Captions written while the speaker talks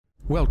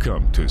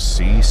Welcome to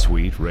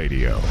C-Suite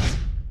Radio.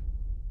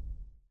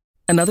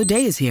 Another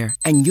day is here,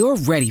 and you're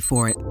ready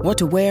for it. What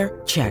to wear?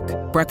 Check.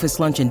 Breakfast,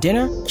 lunch, and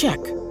dinner?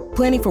 Check.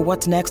 Planning for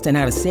what's next and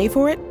how to save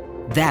for it?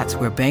 That's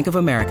where Bank of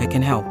America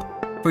can help.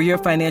 For your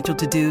financial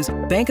to-dos,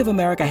 Bank of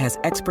America has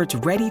experts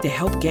ready to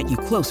help get you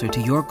closer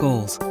to your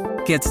goals.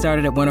 Get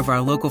started at one of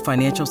our local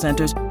financial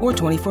centers or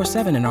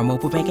 24/7 in our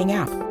mobile banking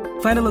app.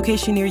 Find a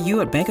location near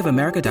you at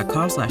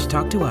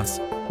bankofamerica.com/talktous.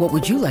 What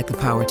would you like the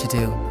power to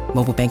do?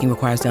 Mobile banking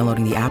requires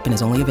downloading the app and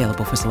is only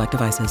available for select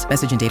devices.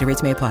 Message and data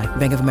rates may apply.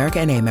 Bank of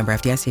America N.A., member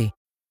FDIC.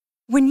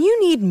 When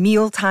you need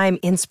mealtime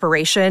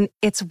inspiration,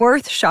 it's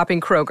worth shopping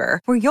Kroger,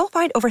 where you'll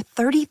find over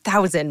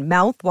 30,000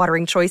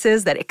 mouth-watering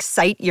choices that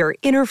excite your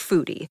inner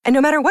foodie. And no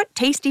matter what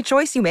tasty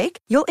choice you make,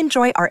 you'll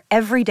enjoy our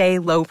everyday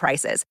low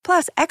prices,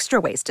 plus extra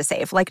ways to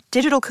save, like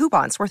digital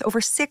coupons worth over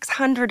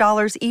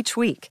 $600 each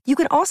week. You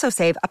can also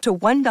save up to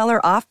 $1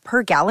 off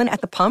per gallon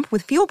at the pump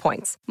with fuel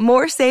points.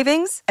 More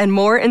savings and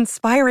more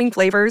inspiring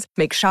flavors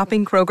make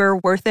shopping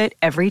Kroger worth it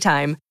every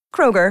time.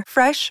 Kroger,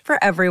 fresh for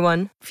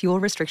everyone. Fuel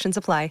restrictions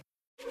apply.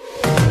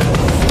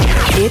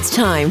 It's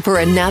time for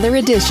another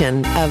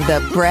edition of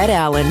The Brett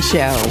Allen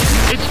Show.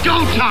 It's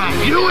go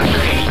time, you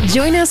and me.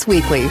 Join us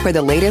weekly for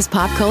the latest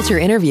pop culture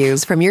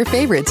interviews from your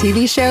favorite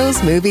TV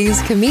shows,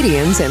 movies,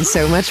 comedians, and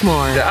so much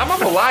more. I'm not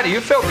gonna lie to you,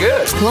 it felt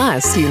good.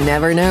 Plus, you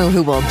never know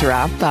who will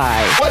drop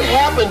by. What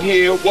happened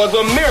here was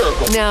a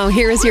miracle. Now,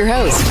 here is your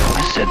host.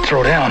 I said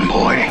throw down,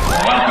 boy.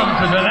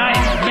 Welcome to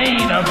tonight's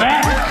main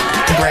event.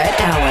 Brett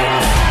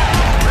Allen.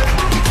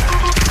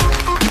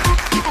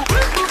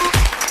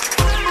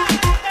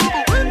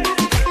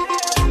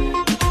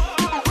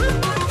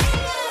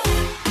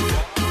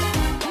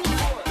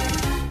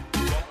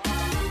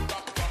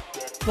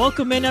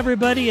 Welcome in,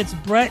 everybody. It's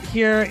Brett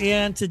here,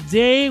 and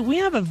today we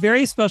have a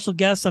very special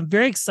guest. I'm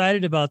very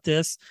excited about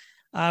this.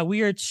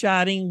 We are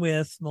chatting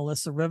with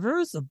Melissa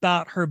Rivers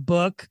about her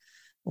book,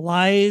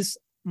 Lies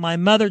My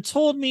Mother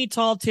Told Me,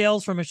 Tall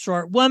Tales from a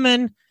Short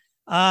Woman.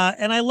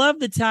 And I love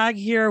the tag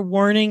here,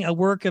 warning, a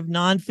work of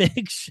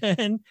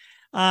nonfiction.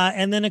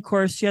 And then, of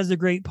course, she has a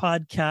great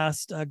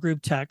podcast,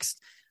 group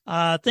text.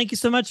 Thank you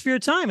so much for your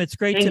time. It's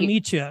great to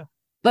meet you.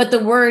 But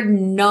the word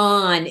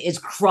non is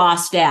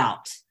crossed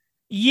out.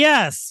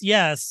 Yes.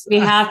 We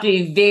have to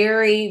be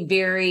very,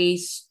 very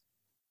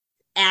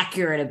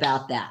accurate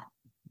about that.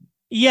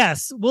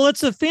 Yes. Well,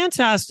 it's a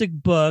fantastic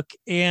book,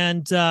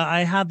 and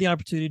I had the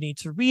opportunity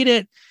to read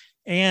it,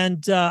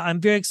 and I'm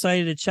very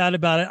excited to chat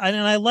about it. And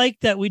I like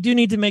that we do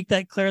need to make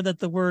that clear that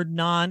the word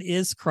non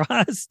is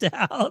crossed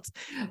out.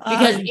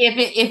 Because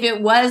if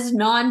it was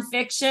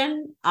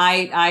nonfiction,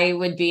 I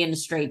would be in a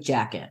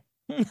straitjacket.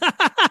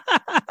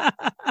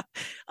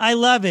 I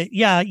love it.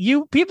 Yeah.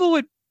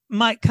 People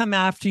might come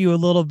after you a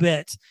little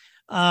bit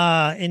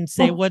and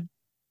say what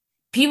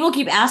people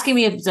keep asking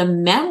me if it's a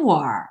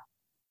memoir.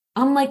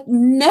 I'm like,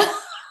 no,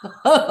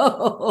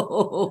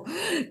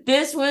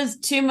 this was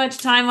too much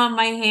time on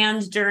my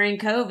hands during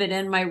COVID,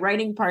 and my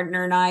writing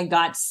partner and I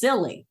got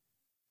silly.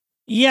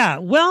 Yeah.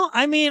 Well,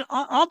 I mean,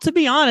 I'll to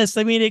be honest,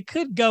 I mean, it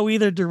could go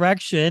either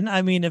direction.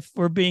 I mean, if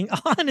we're being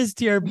honest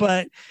here,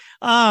 but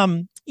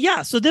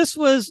yeah, so this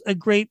was a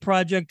great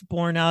project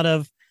born out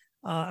of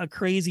a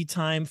crazy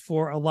time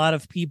for a lot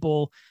of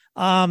people.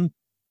 And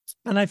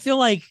I feel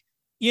like,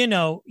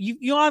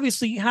 you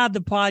obviously had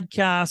the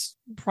podcast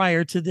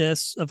prior to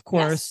this, of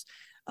course.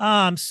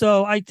 Yes.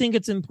 So I think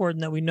it's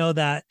important that we know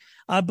that.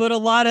 But a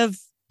lot of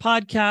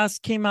podcasts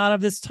came out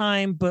of this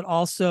time, but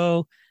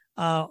also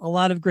a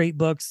lot of great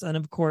books. And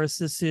of course,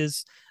 this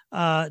is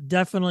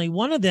definitely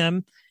one of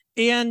them.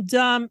 And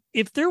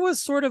if there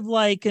was sort of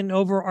like an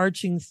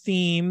overarching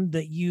theme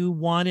that you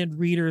wanted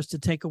readers to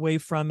take away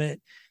from it,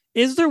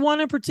 is there one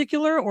in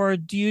particular, or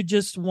do you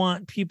just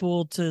want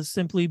people to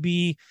simply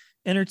be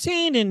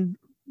entertained and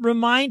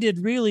reminded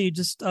really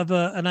just of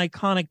an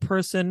iconic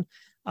person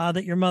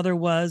that your mother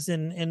was,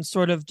 and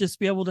sort of just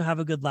be able to have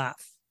a good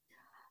laugh?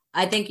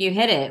 I think you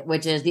hit it,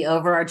 which is the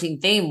overarching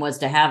theme was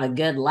to have a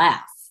good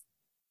laugh.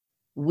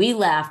 We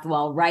laughed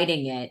while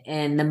writing it,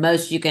 and the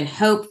best you can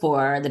hope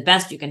for is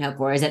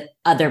that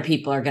other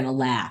people are going to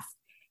laugh.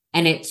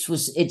 And it's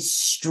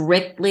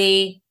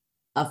strictly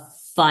a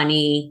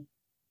funny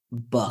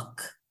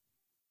book,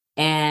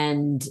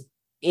 and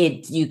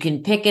you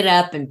can pick it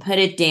up and put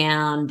it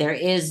down. There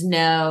is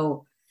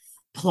no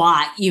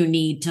plot you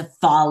need to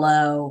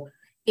follow.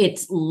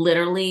 It's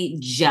literally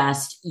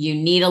just, you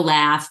need a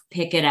laugh,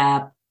 pick it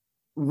up,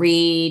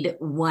 read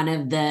one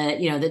of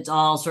the, that's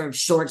all sort of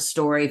short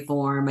story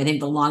form. I think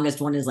the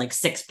longest one is like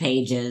 6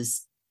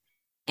 pages,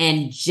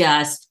 and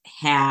just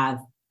have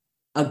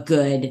a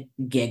good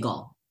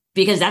giggle,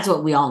 because that's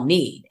what we all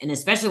need. And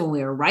especially when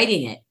we were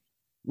writing it,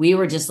 we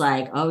were just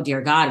like, oh, dear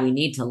God, we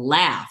need to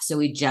laugh. So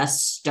we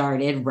just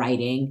started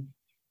writing.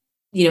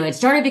 It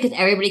started because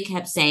everybody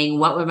kept saying,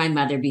 what would my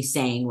mother be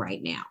saying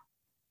right now?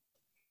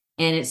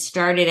 And it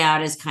started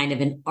out as kind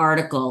of an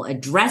article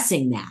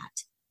addressing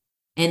that.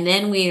 And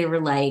then we were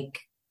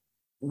like,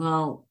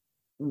 well,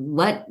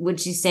 what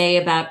would she say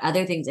about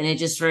other things? And it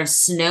just sort of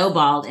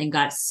snowballed and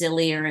got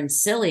sillier and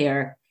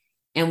sillier.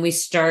 And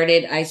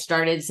I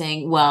started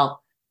saying,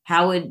 well,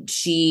 how would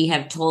she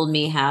have told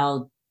me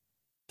how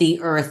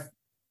the earth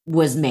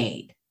was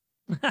made?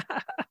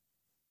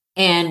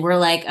 And we're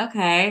like,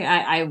 okay,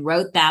 I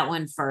wrote that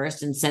one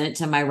first and sent it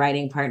to my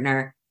writing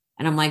partner.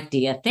 And I'm like, do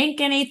you think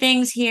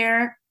anything's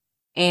here?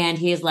 And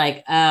he's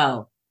like,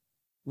 oh,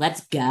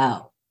 let's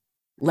go.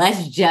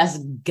 Let's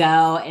just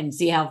go and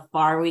see how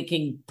far we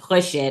can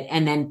push it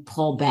and then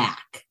pull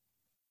back.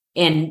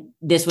 And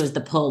this was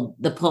the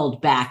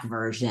pulled back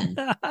version.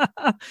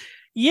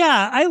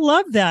 Yeah, I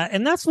love that.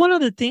 And that's one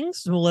of the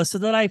things, Melissa,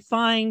 that I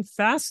find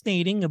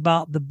fascinating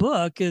about the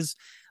book is,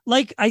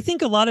 like, I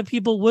think a lot of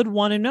people would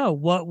want to know,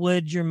 what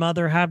would your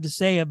mother have to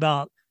say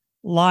about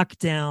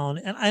lockdown?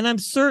 And I'm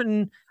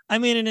certain, I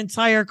mean, an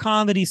entire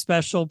comedy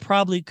special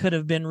probably could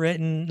have been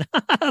written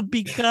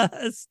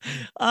because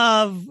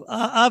of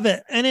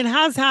it. And it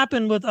has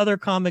happened with other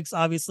comics,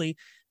 obviously.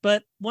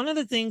 But one of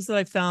the things that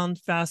I found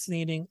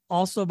fascinating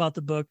also about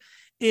the book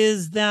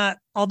is that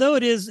although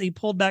it is a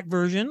pulled back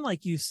version,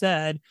 like you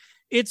said,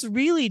 it's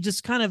really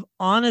just kind of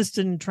honest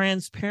and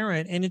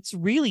transparent. And it's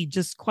really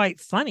just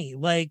quite funny.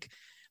 Like,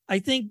 I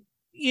think,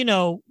 you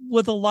know,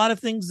 with a lot of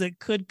things that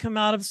could come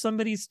out of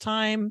somebody's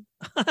time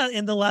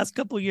in the last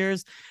couple of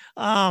years,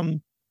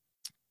 I'm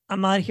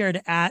not here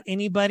to at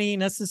anybody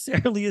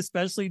necessarily,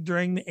 especially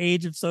during the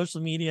age of social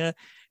media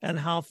and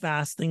how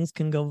fast things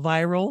can go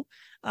viral.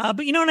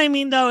 But you know what I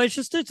mean, though?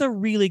 It's a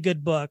really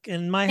good book,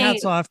 and my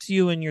hat's off to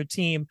you and your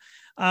team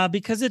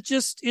because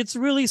it's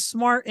really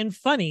smart and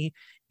funny.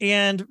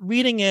 And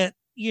reading it,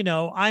 you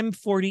know, I'm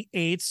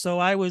 48, so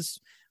I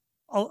was,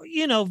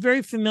 you know,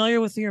 very familiar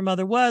with who your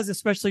mother was,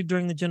 especially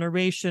during the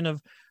generation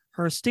of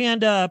her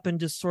stand-up and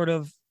just sort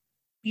of,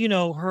 you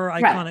know, her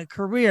iconic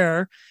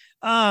career.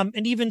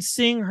 And even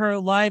seeing her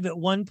live at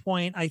one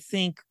point, I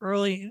think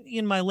early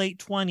in my late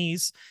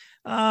 20s,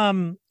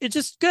 it's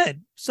just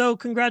good. So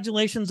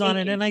congratulations on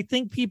it. And I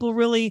think people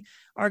really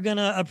are going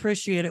to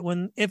appreciate it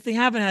if they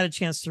haven't had a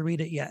chance to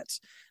read it yet.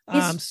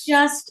 It's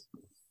just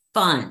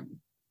fun.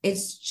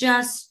 It's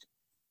just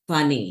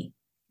funny.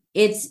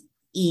 It's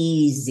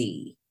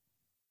easy.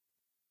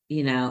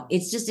 You know,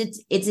 it's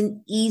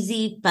an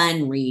easy,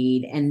 fun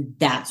read. And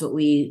that's what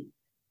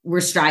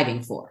we're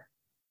striving for.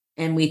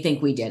 And we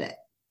think we did it.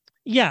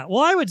 Yeah.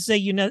 Well, I would say,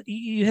 you know,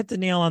 you hit the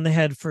nail on the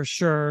head for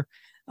sure.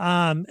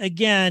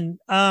 Again,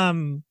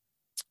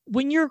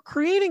 when you're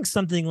creating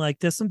something like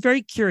this, I'm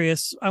very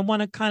curious. I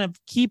want to kind of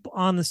keep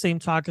on the same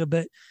topic,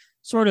 but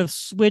sort of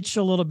switch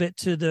a little bit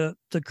to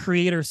the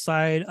creator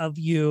side of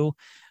you.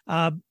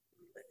 How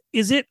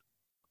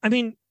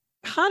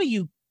do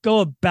you go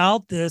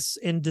about this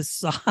and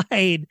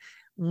decide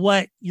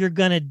what you're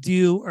going to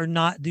do or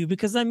not do?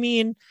 Because I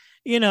mean,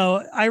 you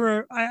know,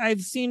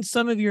 I've seen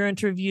some of your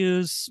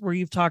interviews where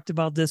you've talked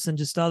about this and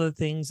just other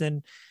things.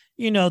 And,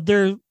 you know,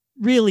 there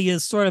really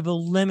is sort of a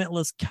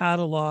limitless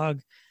catalog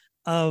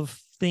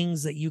of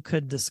things that you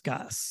could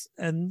discuss.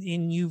 And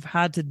you've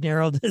had to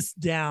narrow this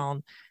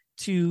down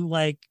to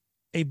like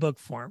a book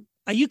form.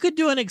 You could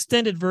do an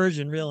extended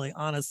version, really,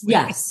 honestly.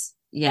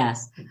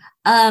 Yes.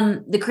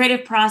 The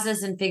creative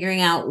process and figuring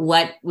out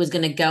what was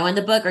going to go in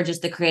the book, or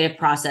just the creative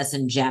process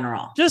in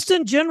general? Just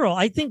in general.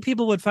 I think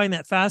people would find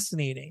that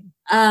fascinating.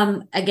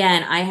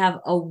 Again, I have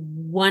a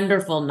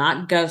wonderful,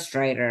 not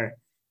ghostwriter,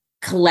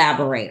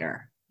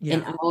 collaborator. Yeah.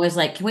 And I'm always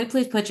like, can we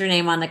please put your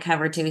name on the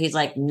cover too? He's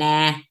like,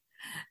 nah.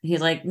 He's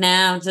like,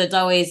 no. So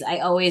he's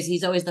always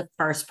the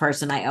first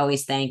person I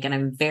always thank. And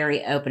I'm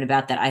very open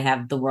about that. I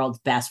have the world's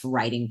best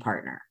writing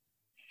partner.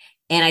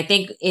 And I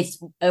think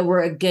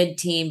we're a good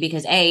team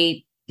because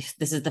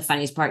this is the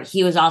funniest part.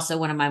 He was also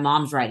one of my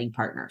mom's writing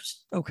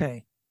partners.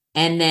 Okay.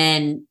 And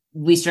then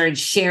we started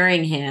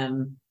sharing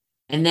him,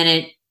 and then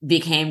it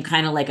became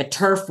kind of like a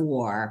turf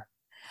war.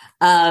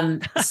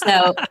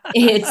 So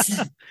it's,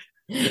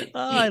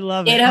 I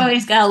love it. It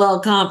always got a little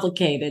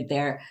complicated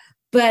there,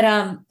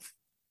 but,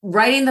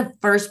 writing the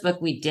first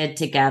book we did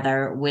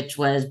together, which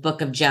was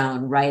Book of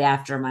Joan, right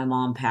after my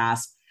mom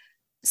passed,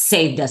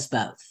 saved us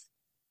both.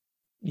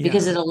 Yeah.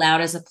 Because it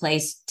allowed us a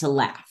place to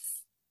laugh.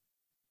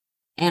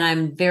 And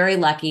I'm very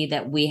lucky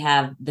that we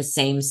have the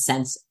same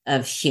sense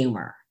of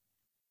humor.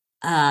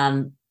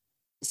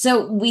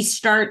 So we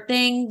start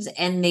things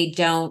and they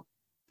don't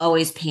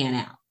always pan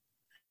out.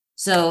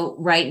 So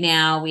right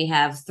now we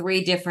have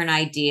 3 different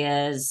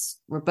ideas.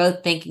 We're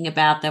both thinking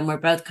about them. We're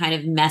both kind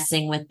of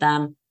messing with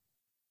them.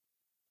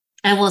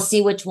 And we'll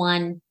see which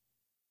one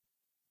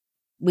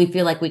we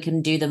feel like we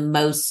can do the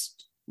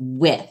most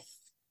with.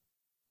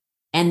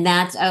 And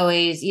that's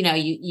always, you know,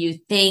 you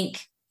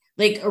think,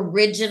 like,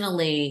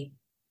 originally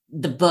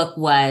the book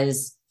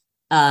was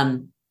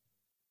the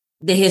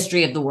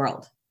history of the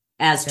world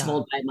as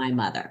told by my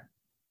mother.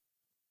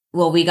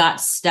 Well, we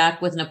got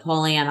stuck with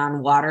Napoleon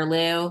on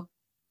Waterloo,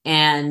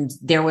 and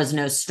there was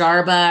no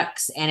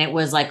Starbucks, and it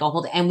was like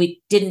and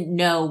we didn't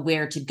know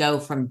where to go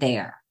from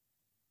there.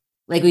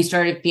 Like, we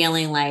started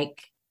feeling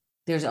like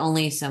there's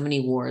only so many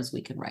wars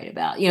we could write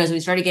about, you know, so we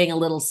started getting a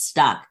little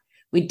stuck.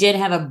 We did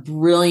have a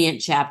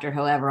brilliant chapter,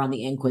 however, on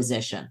the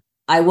Inquisition.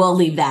 I will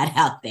leave that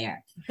out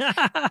there.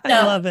 I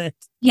love it.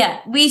 Yeah,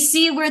 we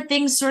see where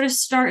things sort of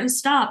start and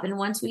stop. And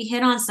once we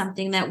hit on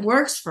something that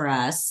works for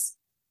us,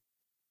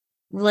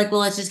 we're like,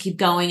 well, let's just keep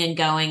going and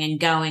going and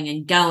going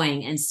and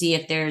going and see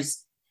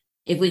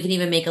if we can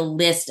even make a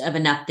list of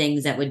enough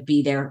things that would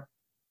be there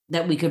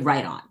that we could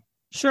write on.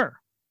 Sure.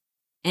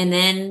 And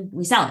then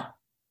we sell it.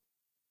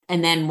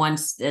 And then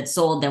once it's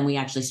sold, then we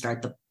actually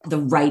start the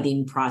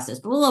writing process.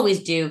 But we'll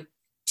always do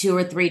 2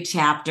 or 3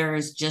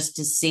 chapters just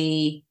to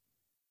see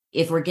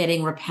if we're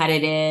getting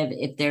repetitive,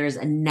 if there's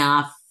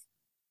enough.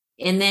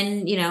 And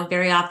then,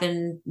 very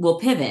often we'll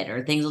pivot,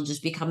 or things will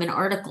just become an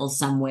article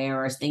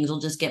somewhere, or things will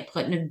just get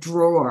put in a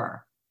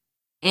drawer.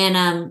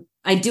 And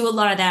I do a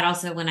lot of that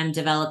also when I'm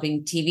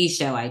developing TV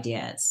show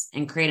ideas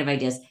and creative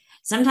ideas.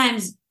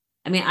 Sometimes,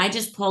 I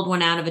just pulled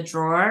one out of a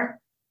drawer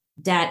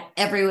that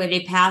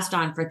everybody passed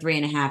on for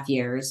 3.5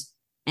 years.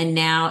 And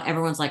now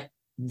everyone's like,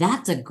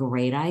 that's a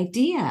great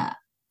idea.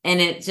 And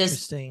it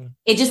just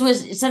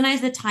was,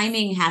 sometimes the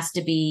timing has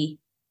to be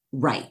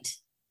right.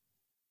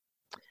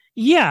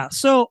 Yeah.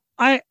 So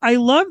I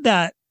love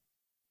that,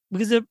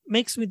 because it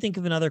makes me think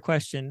of another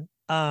question,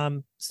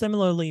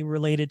 similarly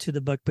related to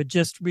the book, but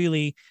just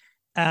really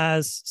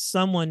as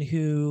someone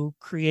who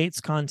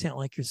creates content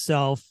like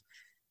yourself.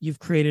 You've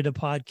created a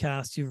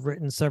podcast, you've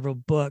written several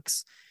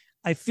books.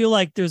 I feel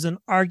like there's an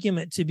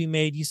argument to be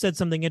made. You said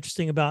something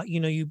interesting about,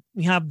 you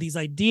have these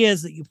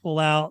ideas that you pull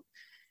out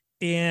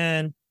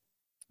and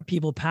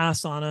people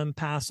pass on them.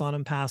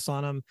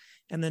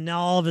 And then now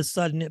all of a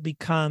sudden it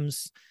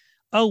becomes,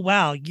 oh,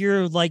 wow,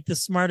 you're like the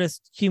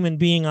smartest human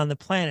being on the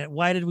planet.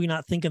 Why did we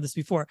not think of this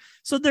before?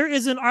 So there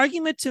is an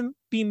argument to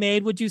be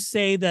made. Would you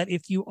say that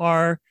if you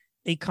are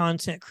a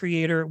content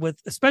creator,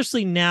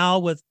 especially now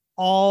with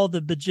all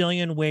the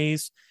bajillion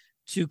ways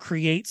to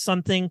create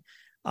something,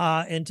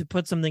 and to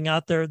put something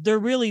out there, there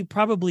really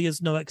probably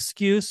is no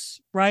excuse,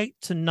 right,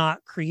 to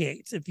not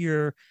create if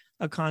you're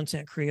a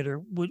content creator.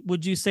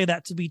 Would you say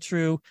that to be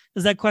true?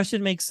 Does that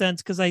question make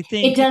sense? Because I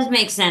think it does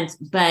make sense,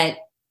 but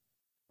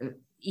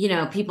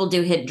people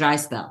do hit dry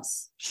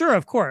spells. Sure,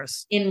 of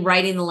course. In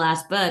writing the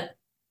last book,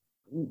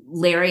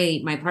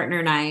 Larry, my partner,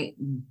 and I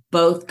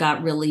both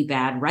got really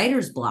bad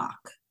writer's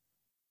block.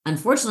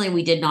 Unfortunately,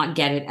 we did not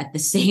get it at the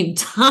same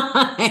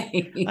time.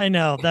 I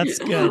know, that's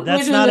good.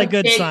 That's not a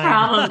good sign.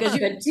 Problem, because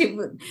you had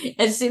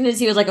as soon as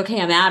he was like, "Okay,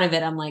 I'm out of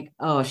it," I'm like,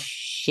 "Oh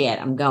shit,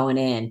 I'm going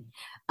in."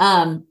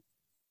 So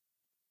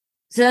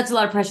that's a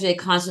lot of pressure to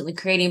constantly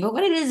creating. But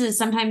what it is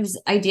sometimes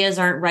ideas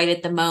aren't right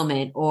at the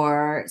moment,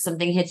 or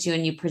something hits you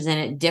and you present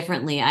it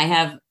differently. I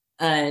have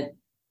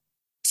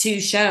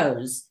 2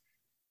 shows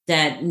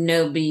that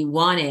nobody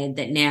wanted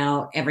that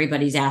now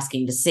everybody's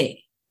asking to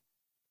see,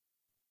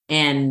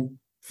 and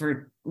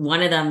for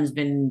one of them's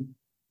been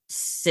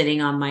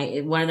sitting on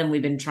one of them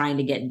we've been trying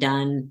to get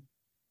done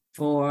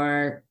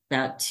for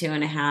about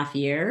 2.5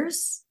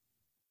 years.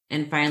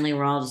 And finally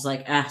we're all just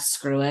like,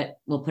 screw it.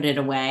 We'll put it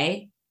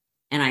away.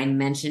 And I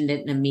mentioned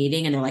it in a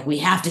meeting and they're like, we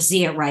have to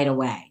see it right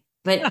away.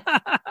 But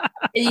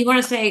you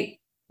want to say,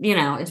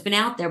 it's been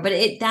out there, but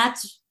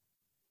that's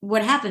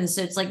what happens.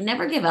 So it's like,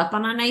 never give up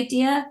on an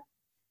idea,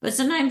 but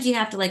sometimes you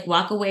have to like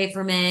walk away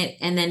from it.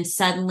 And then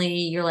suddenly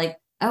you're like,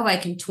 oh, I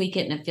can tweak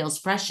it and it feels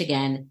fresh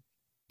again.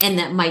 And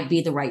that might be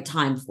the right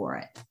time for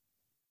it.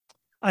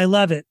 I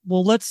love it.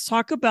 Well, let's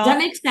talk about... Does that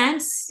make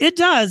sense? It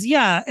does,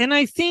 yeah. And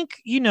I think,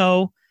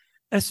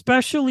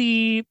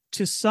 especially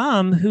to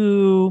some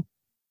who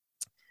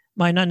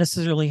might not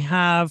necessarily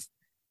have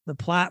the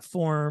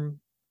platform,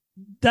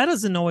 that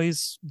doesn't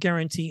always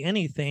guarantee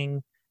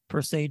anything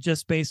per se,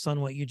 just based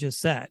on what you just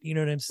said. You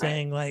know what I'm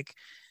saying? Right. Like,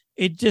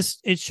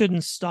 it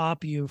shouldn't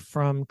stop you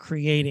from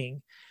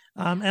creating.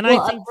 I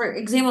think, for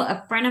example,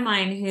 a friend of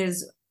mine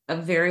who's a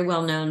very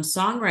well-known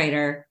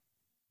songwriter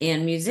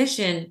and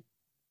musician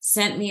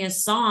sent me a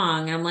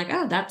song. And I'm like,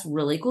 oh, that's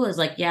really cool. It's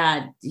like,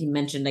 yeah, he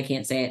mentioned, I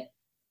can't say it,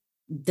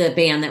 the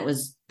band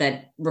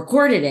that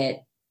recorded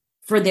it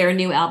for their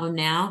new album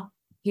now.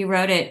 He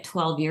wrote it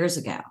 12 years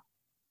ago.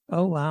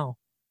 Oh, wow.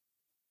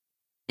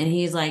 And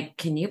he's like,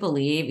 can you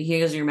believe? He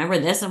goes, you remember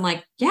this? I'm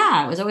like,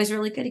 yeah, it was always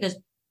really good. He goes,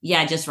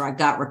 yeah, just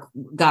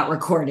got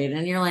recorded.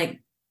 And you're like,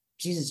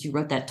 Jesus, you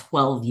wrote that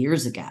 12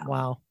 years ago.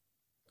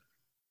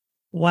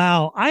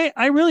 Wow.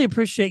 I really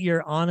appreciate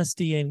your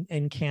honesty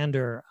and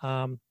candor,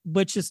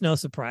 which is no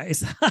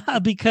surprise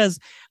because,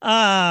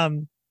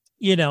 having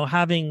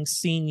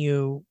seen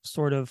you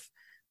sort of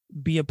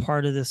be a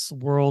part of this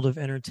world of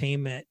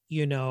entertainment,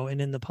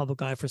 and in the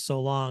public eye for so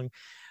long.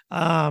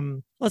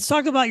 Let's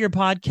talk about your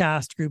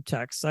podcast, Group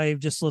Text. I've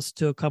just listened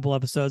to a couple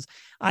episodes.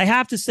 I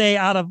have to say,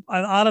 out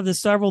of the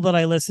several that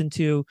I listened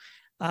to,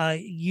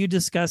 you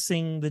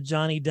discussing the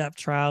Johnny Depp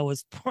trial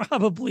was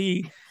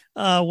probably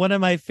one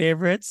of my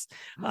favorites.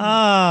 So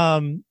how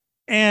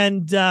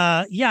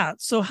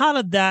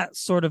did that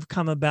sort of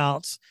come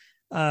about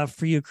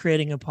for you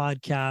creating a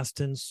podcast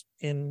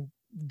and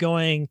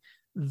going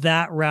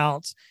that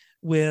route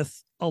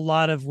with a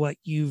lot of what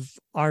you've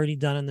already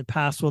done in the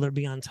past, whether it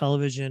be on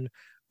television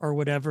or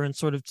whatever, and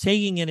sort of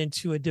taking it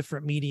into a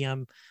different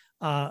medium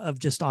of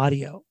just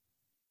audio?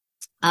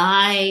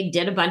 I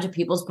did a bunch of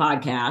people's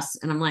podcasts,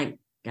 and I'm like,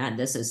 God,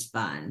 this is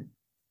fun.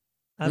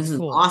 That's this is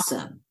cool.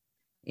 Awesome.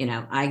 You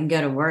know, I can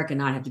go to work and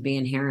not have to be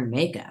in hair and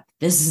makeup.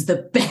 This is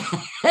the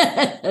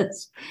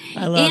best.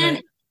 I love and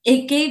it.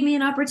 It gave me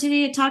an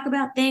opportunity to talk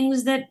about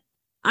things that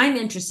I'm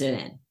interested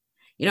in.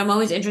 You know, I'm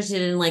always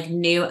interested in like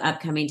new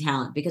upcoming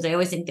talent because I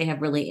always think they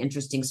have really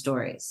interesting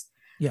stories.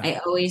 Yeah. I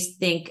always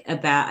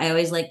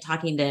like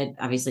talking to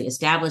obviously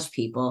established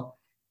people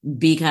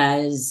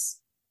because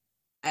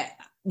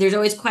there's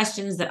always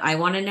questions that I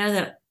want to know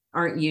that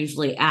aren't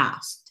usually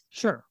asked.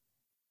 Sure.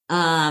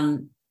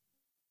 And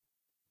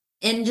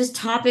just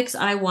topics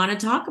I want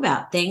to talk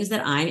about, things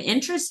that I'm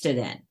interested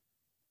in.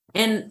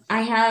 And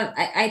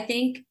I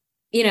think,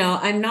 you know,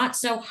 I'm not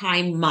so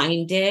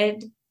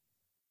high-minded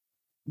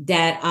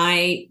that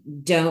I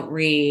don't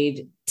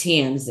read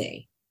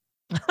TMZ.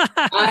 You know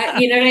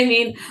what I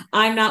mean?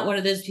 I'm not one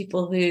of those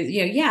people who,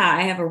 you know, yeah,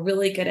 I have a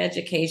really good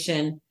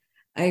education.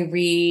 I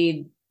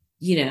read,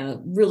 you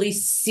know, really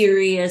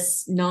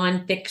serious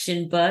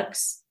nonfiction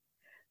books,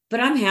 but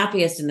I'm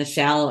happiest in the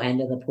shallow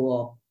end of the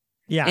pool.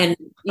 Yeah. And,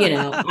 you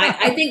know,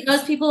 I think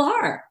most people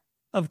are.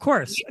 Of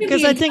course,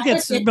 because I think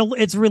it's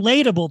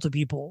relatable to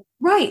people.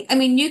 Right. I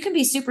mean, you can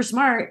be super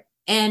smart,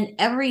 and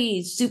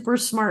every super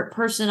smart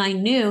person I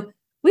knew,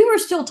 we were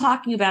still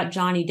talking about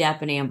Johnny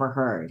Depp and Amber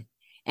Heard.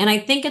 And I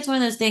think it's one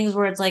of those things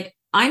where it's like,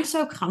 I'm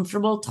so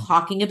comfortable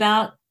talking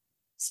about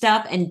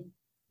stuff, and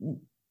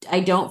I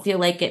don't feel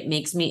like it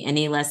makes me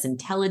any less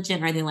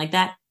intelligent or anything like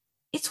that.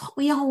 It's what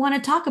we all want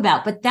to talk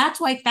about. But that's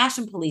why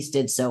Fashion Police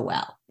did so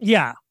well.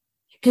 Yeah.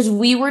 Because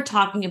we were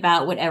talking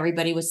about what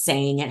everybody was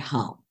saying at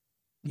home.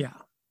 Yeah.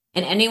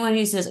 And anyone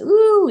who says,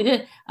 ooh,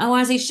 I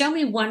want to say, show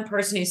me one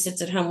person who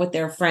sits at home with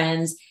their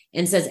friends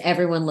and says,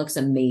 everyone looks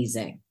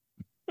amazing.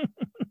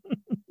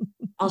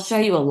 I'll show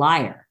you a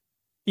liar.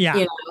 Yeah.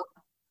 You know?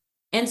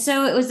 And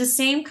so it was the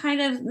same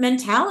kind of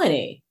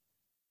mentality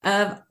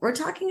of we're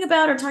talking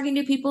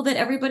to people that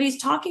everybody's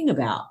talking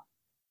about.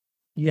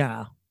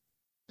 Yeah.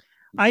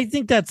 I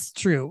think that's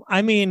true.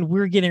 I mean,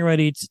 we're getting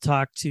ready to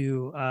talk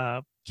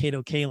to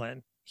Kato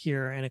Kaelin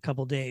here in a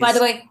couple days. By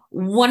the way,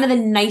 one of the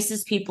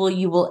nicest people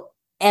you will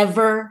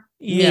ever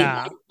meet.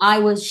 I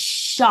was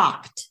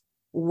shocked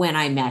when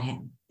I met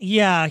him.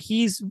 Yeah,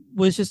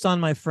 was just on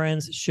my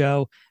friend's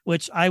show,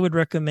 which I would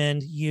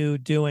recommend you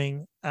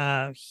doing.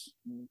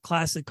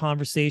 Classic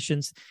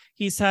Conversations.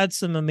 He's had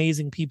some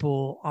amazing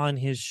people on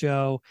his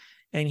show,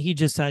 and he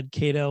just had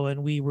Kato,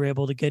 and we were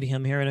able to get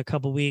him here in a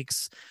couple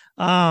weeks.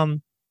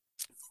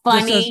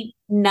 Funny,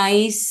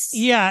 nice.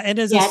 Yeah, and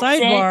as a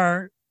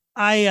sidebar,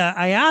 I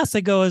asked,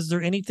 I go, is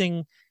there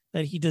anything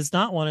that he does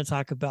not want to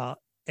talk about?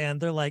 And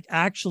they're like,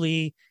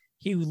 actually,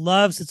 he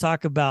loves to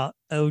talk about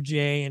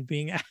OJ and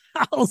being a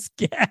house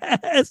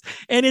guest.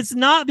 And it's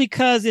not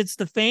because it's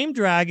the fame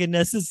dragon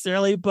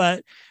necessarily,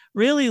 but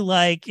really,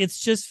 like, it's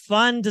just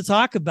fun to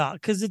talk about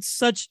because it's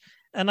such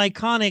an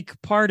iconic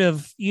part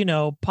of, you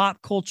know,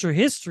 pop culture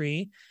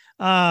history.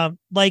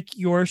 Like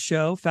your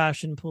show,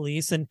 Fashion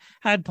Police, and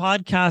had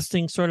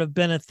podcasting sort of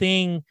been a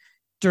thing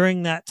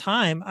during that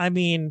time. I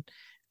mean,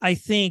 I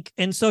think,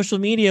 and social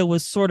media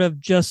was sort of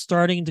just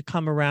starting to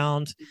come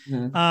around.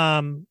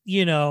 Mm-hmm.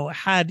 You know,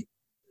 had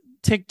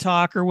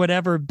TikTok or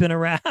whatever been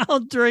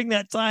around during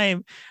that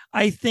time,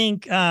 I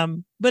think,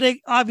 but it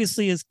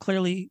obviously is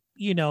clearly,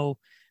 you know,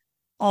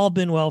 all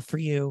been well for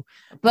you.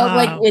 But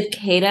like with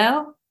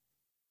Kato,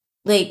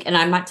 like, and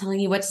I'm not telling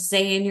you what to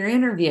say in your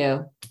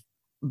interview,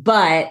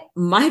 but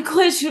my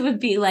question would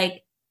be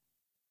like,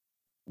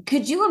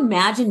 could you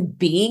imagine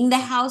being the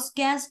house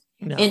guest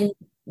and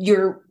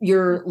your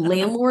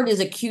landlord is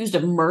accused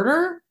of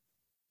murder?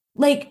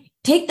 Like,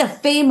 take the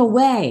fame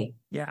away.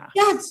 Yeah.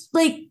 That's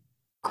like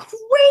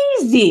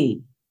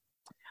crazy.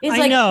 It's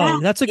I know.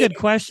 That's a good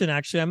question,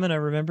 actually. I'm going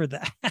to remember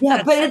that.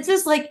 Yeah, but it's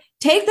just like,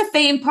 take the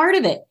fame part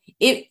of it.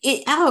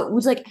 It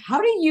was like,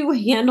 how do you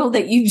handle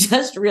that you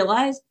just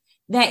realized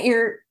that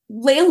your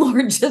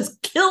landlord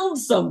just killed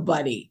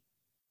somebody?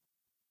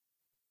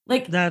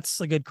 Like, that's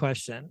a good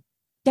question.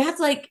 That's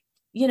like,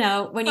 you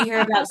know, when you hear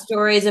about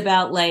stories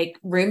about like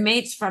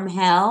roommates from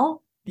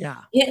hell.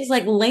 Yeah. It's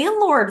like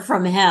landlord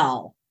from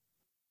hell.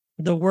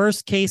 The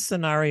worst case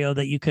scenario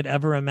that you could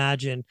ever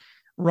imagine.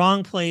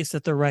 Wrong place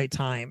at the right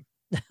time.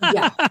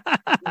 Yeah,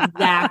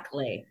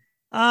 exactly.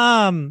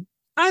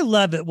 I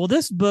love it. Well,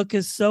 this book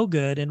is so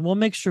good, and we'll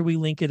make sure we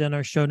link it in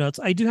our show notes.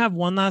 I do have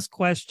one last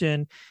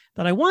question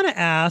that I want to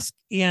ask.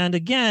 And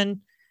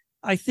again,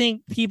 I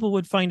think people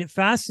would find it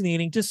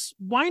fascinating, just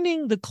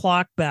winding the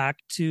clock back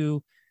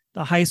to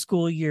the high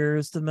school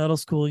years, the middle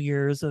school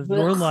years of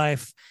your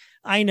life.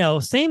 I know,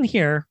 same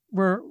here,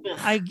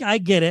 I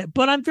get it,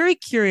 but I'm very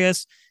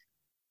curious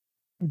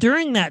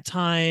during that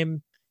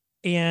time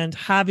and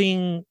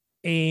having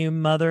a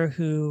mother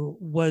who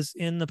was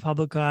in the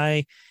public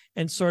eye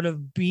and sort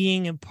of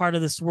being a part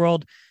of this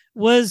world,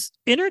 was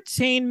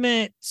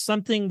entertainment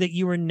something that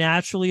you were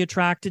naturally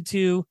attracted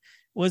to?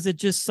 Was it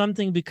just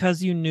something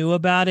because you knew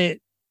about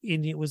it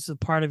and it was a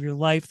part of your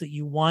life that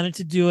you wanted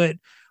to do it?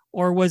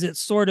 Or was it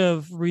sort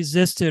of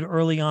resisted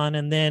early on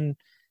and then,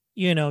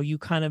 you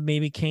kind of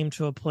maybe came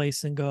to a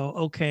place and go,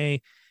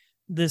 okay,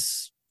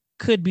 this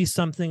could be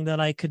something that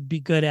I could be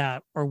good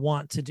at or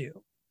want to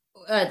do?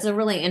 It's a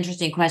really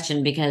interesting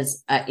question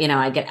because,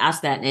 I get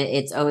asked that and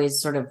it's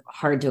always sort of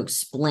hard to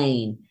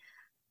explain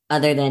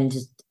other than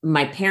just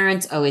my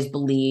parents always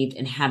believed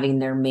in having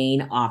their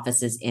main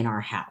offices in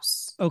our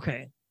house.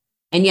 Okay.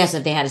 And yes,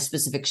 if they had a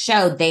specific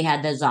show, they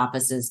had those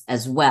offices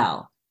as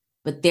well.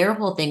 But their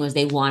whole thing was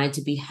they wanted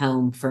to be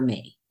home for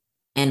me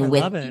and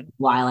with me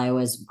while I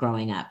was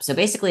growing up. So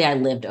basically I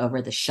lived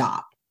over the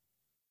shop.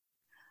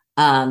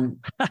 So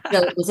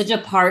it was such a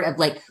part of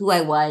like who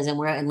I was and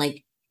where, and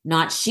like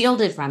not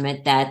shielded from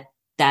it,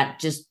 that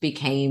just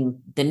became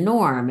the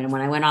norm. And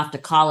when I went off to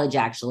college,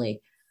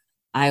 actually,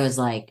 I was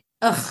like,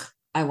 ugh,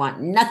 I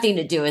want nothing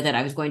to do with it.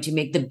 I was going to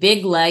make the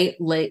big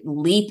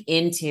leap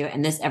into,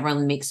 and this,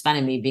 everyone makes fun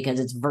of me because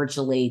it's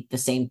virtually the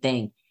same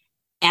thing,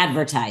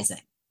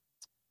 advertising.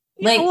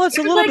 Like, well, it's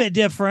a little bit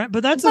different,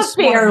 but that's a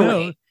smart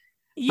move.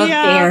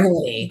 Yeah,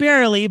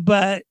 barely,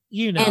 but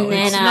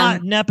it's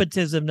not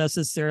nepotism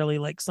necessarily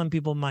like some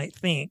people might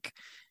think.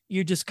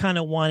 You're just kind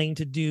of wanting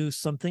to do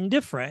something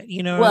different,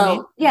 what I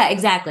mean? Yeah,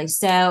 exactly.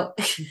 So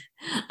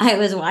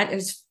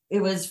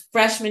it was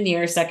freshman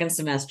year, second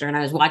semester, and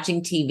I was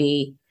watching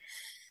TV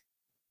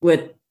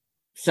with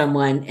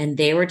someone and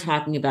they were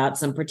talking about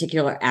some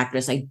particular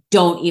actress. I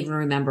don't even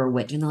remember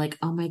which. And they're like,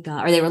 oh my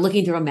God. Or they were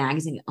looking through a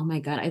magazine. Oh my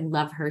God, I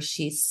love her.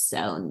 She's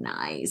so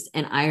nice.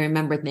 And I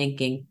remember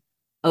thinking,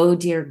 oh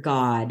dear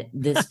God,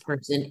 this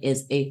person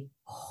is a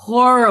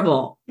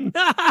horrible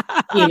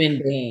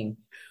human being.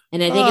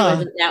 And I think it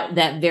was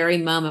that very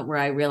moment where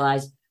I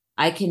realized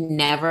I can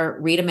never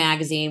read a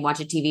magazine,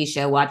 watch a TV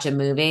show, watch a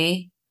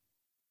movie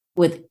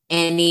with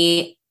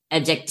any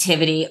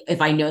adjectivity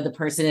if I know the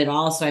person at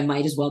all. So I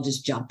might as well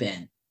just jump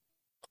in.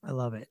 I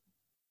love it.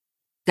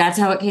 That's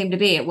how it came to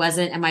be. It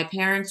wasn't, and my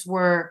parents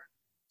were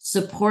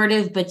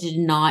supportive, but did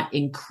not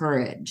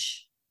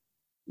encourage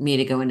me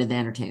to go into the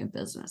entertainment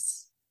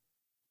business.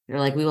 They're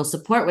like, we will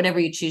support whatever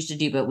you choose to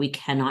do, but we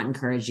cannot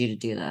encourage you to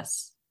do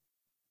this.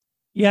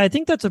 Yeah, I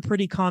think that's a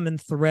pretty common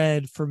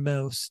thread for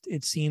most,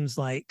 it seems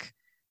like.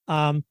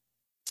 And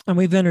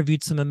we've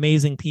interviewed some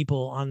amazing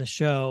people on the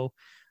show,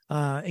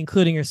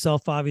 including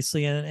yourself,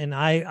 obviously. And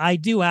I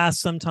do ask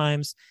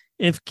sometimes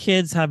if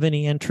kids have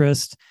any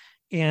interest.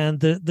 And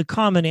the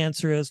common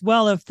answer is,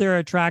 well, if they're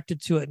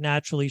attracted to it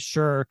naturally,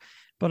 sure.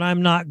 But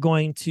I'm not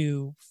going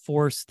to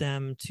force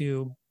them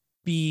to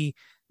be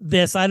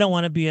this. I don't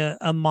want to be a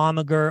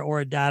momager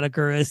or a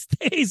dadager, as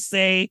they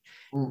say,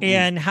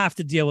 and have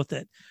to deal with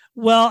it.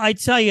 Well, I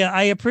tell you,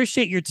 I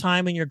appreciate your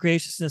time and your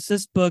graciousness.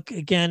 This book,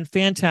 again,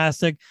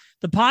 fantastic.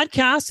 The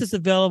podcast is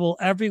available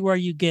everywhere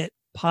you get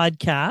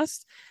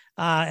podcasts.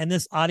 And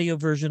this audio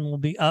version will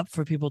be up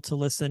for people to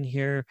listen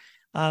here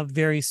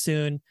very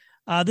soon.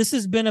 This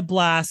has been a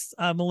blast.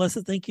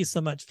 Melissa, thank you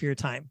so much for your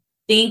time.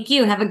 Thank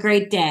you. Have a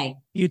great day.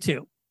 You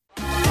too.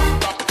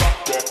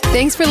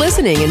 Thanks for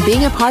listening and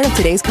being a part of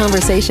today's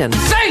conversation.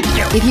 Thank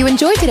you. If you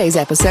enjoyed today's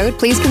episode,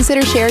 please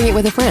consider sharing it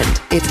with a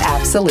friend. It's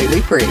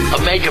absolutely free.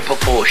 A major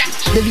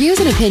proportions. The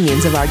views and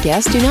opinions of our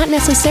guests do not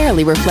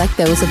necessarily reflect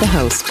those of the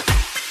host.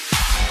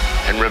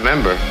 And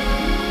remember,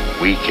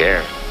 we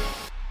care.